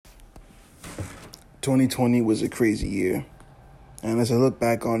2020 was a crazy year, and as I look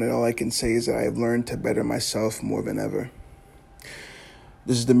back on it, all I can say is that I have learned to better myself more than ever.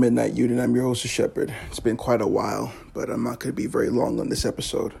 This is the Midnight Unit. I'm your host, Shepard. It's been quite a while, but I'm not going to be very long on this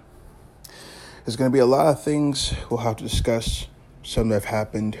episode. There's going to be a lot of things we'll have to discuss, some that have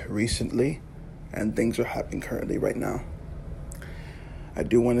happened recently, and things are happening currently right now. I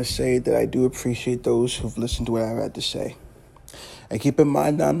do want to say that I do appreciate those who've listened to what I've had to say. And keep in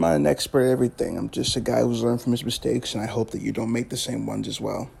mind, I'm not an expert at everything. I'm just a guy who's learned from his mistakes, and I hope that you don't make the same ones as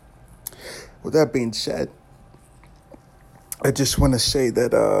well. With that being said, I just want to say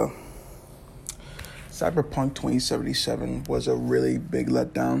that Cyberpunk 2077 was a really big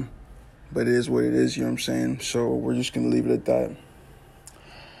letdown, but it is what it is, you know what I'm saying? So we're just going to leave it at that.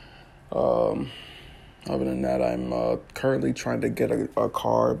 Other than that, I'm currently trying to get a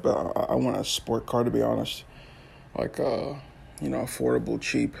car, but I want a sport car, to be honest. Like, affordable,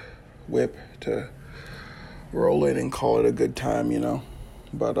 cheap whip to roll in and call it a good time,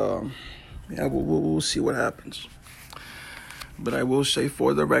 But, we'll see what happens. But I will say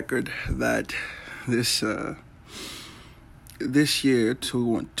for the record that this year,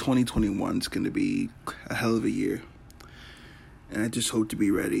 2021, is going to be a hell of a year. And I just hope to be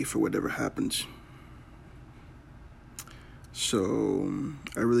ready for whatever happens. So,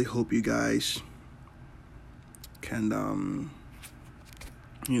 I really hope you guys can,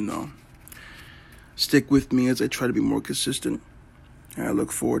 stick with me as I try to be more consistent. And I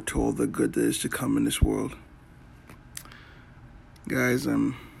look forward to all the good that is to come in this world. Guys,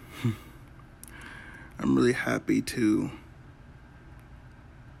 I'm really happy to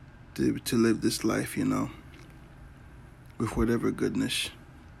live this life, with whatever goodness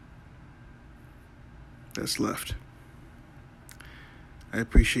that's left. I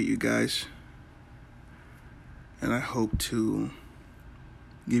appreciate you guys, and I hope to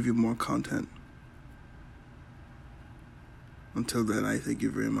give you more content. Until then, I thank you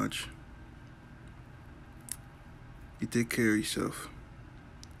very much. You take care of yourself.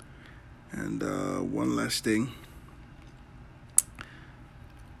 And one last thing.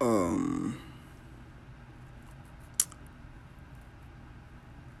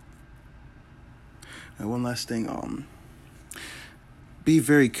 Be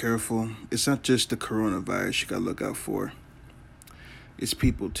very careful. It's not just the coronavirus you gotta look out for. It's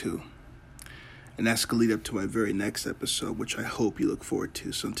people too. And that's going to lead up to my very next episode, which I hope you look forward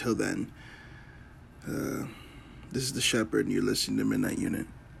to. So until then, this is the Shepherd, and you're listening to Midnight Unit.